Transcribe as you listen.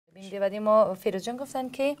بعدی ما فیروز جان گفتن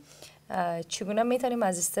که چگونه میتونیم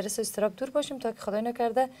از استرس و اضطراب دور باشیم تا که خدای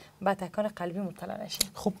نکرده به تکان قلبی مبتلا نشیم.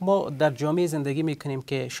 خب ما در جامعه زندگی میکنیم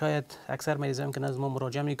که شاید اکثر مریضان که نزد ما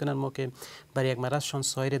مراجعه میکنن، ما که برای یک مرضشان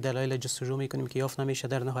سایر دلایل جستجو میکنیم که یافت نمیشه،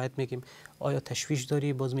 در نهایت میگیم آیا تشویش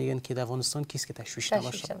داری؟ باز میگن که در افغانستان کیست که تشویش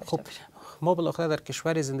نداشته. خب ما بالاخره در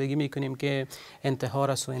کشور زندگی میکنیم که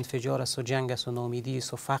انتحار است و انفجار است و جنگ است و ناامیدی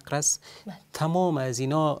است و فقر است. تمام از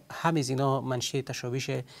اینا، همه از اینا منشأ تشویش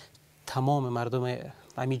تمام مردم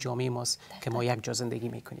همین جامعه ماست که ما یک جا زندگی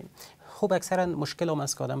میکنیم. خب اکثرا مشکل هم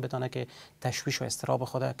است که آدم بتونه که تشویش و اضطراب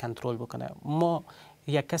خود کنترل بکنه. ما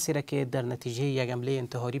یک کسی را که در نتیجه یک حمله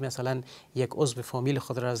انتحاری مثلا یک عضو فامیل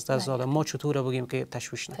خود را از دست داده، ما چطور بگیم که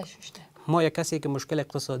تشویش نکن؟ ما یک کسی که مشکل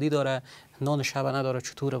اقتصادی داره، نان شب نداره،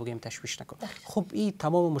 چطور بگیم تشویش نکن؟ خب این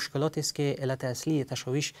تمام مشکلات است که علت اصلی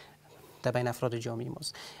تشویش در بین افراد جامعه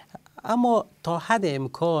ماست. اما تا حد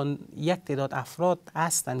امکان یک تعداد افراد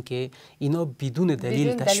هستند که اینا بدون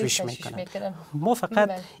دلیل تشویش میکنن. ما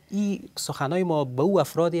فقط این سخنای ما به او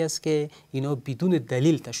افرادی است که اینا بدون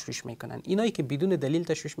دلیل تشویش میکنن. اینایی که بدون دلیل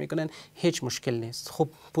تشویش میکنن هیچ مشکل نیست. خب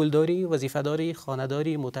پول داری، وظیفه داری، خانه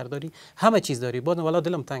داری، موتر داری، همه چیز داری، بعد والا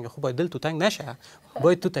دلم تنگه. خب باید دل تو تنگ نشه،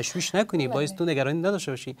 باید تو تشویش نکنی، باید تو نگرانی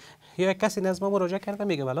نداشته باشی. یا کسی نزد ما مراجعه کرده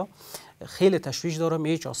میگه والا خیلی تشویش دارم،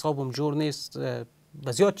 هیچ اعصابم جور نیست،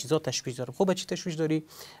 به زیاد چیزا تشویش دارم. خب چی تشویش داری؟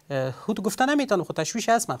 خود گفتن نمیتونه، خود تشویش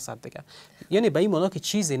هست مقصد دیگه. یعنی به این معنا که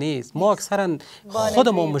چیزی نیست. ما اکثرا خود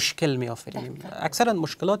ما مشکل میآفرینیم. اکثرا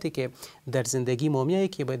مشکلاتی که در زندگی ما میایه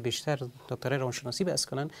که باید بیشتر دکترای روانشناسی بحث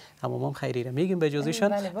کنن، اما ما خیری را میگیم به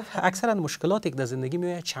اجازهشان. اکثرا مشکلاتی که در زندگی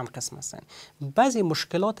میایه چند قسم هستند. بعضی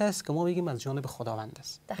مشکلات است که ما میگیم از جانب خداوند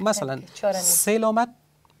است. مثلا سیل آمد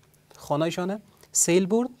خانه‌شانه، سیل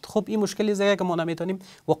برد، خب این مشکلی زیاده که ما نمیتونیم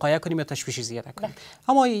وقایع کنیم یا تشویش زیاده کنیم.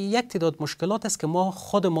 اما یک تعداد مشکلات است که ما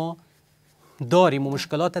خود ما داریم و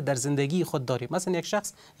مشکلات در زندگی خود داریم. مثلا یک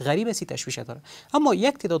شخص غریب است تشویش داره، اما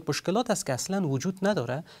یک تعداد مشکلات است که اصلا وجود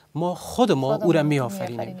نداره، ما خود ما او را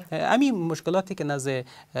میآفرینیم. همین مشکلاتی که نزد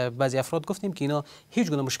بعضی افراد گفتیم که اینا هیچ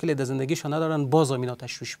گونه مشکلی در زندگیشون ندارن، باز هم اینا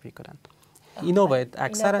تشویش میکنن. اینا باید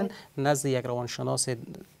اکثرا نزد یک روانشناس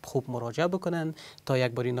خوب مراجعه بکنن تا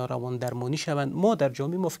یک بار اینا روان درمانی شوند. ما در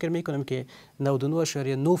جامعه ما فکر میکنیم که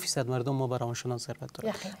 99.9% مردم ما به روانشناس ضرورت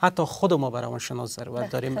داریم. حتی خود ما به روانشناس ضرورت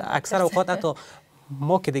داریم. اکثر اوقات حتی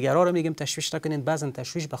ما که دیگران رو میگیم تشویش نکنین، بعضن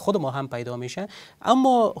تشویش به خود ما هم پیدا میشه.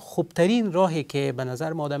 اما خوبترین راهی که به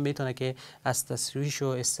نظر ما آدم میتونه که از تشویش و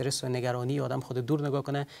استرس و نگرانی آدم خود دور نگاه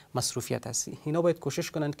کنه، مصروفیت است. اینا باید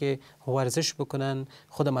کوشش کنن که ورزش بکنن،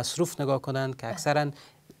 خود مصروف نگاه کنن که اکثرا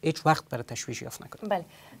هیچ وقت برای تشویش یافت نکنن.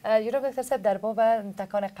 بله. یورا دکتر صاحب، در باب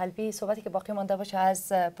تکان قلبی صحبتی که باقی مانده باشه از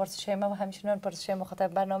پرسش‌های ما و همچنین پرسش‌های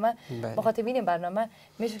مخاطب برنامه، مخاطبین برنامه،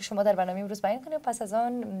 میشه که شما در برنامه امروز بیان کنید. پس از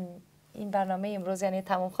آن این برنامه امروز یعنی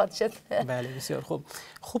تمام خواهد شد. بله بسیار خوب.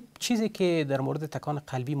 خب چیزی که در مورد تکان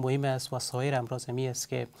قلبی مهم است و سایر امراض می است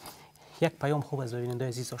که یک پیام خوب از بیننده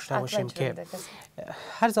عزیز داشته باشیم که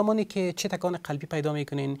هر زمانی که چه تکان قلبی پیدا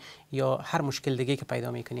میکنین یا هر مشکل دیگه که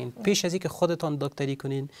پیدا میکنین، پیش از اینکه خودتان دکتری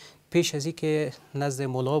کنین، پیش از اینکه نزد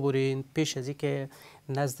مولا برین، پیش از اینکه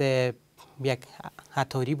نزد یک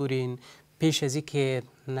عطاری برین، پیش از اینکه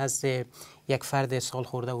نزد یک فرد سال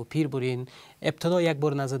خورده و پیر برین، ابتدا یک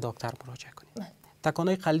بار نزد دکتر مراجعه کنین.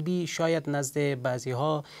 تکانهای قلبی شاید نزد بعضی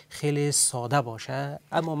ها خیلی ساده باشه،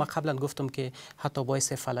 اما من قبلا گفتم که حتی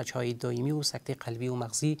باعث فلج های دائمی و سکته قلبی و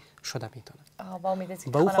مغزی شده میتونه.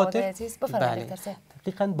 با او خاطر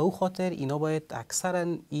دقیقاً به او خاطر اینا باید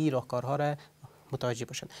اکثرا این راهکارها را متوجه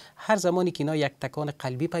باشن. هر زمانی که اینا یک تکان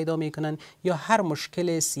قلبی پیدا میکنن یا هر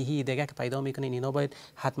مشکل صحی دیگه که پیدا میکنن، اینا باید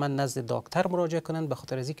حتما نزد دکتر مراجعه کنن، به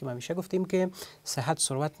خاطر از اینکه ما همیشه گفتیم که صحت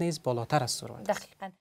ثروت نیست، بالاتر از ثروت. دقیقاً.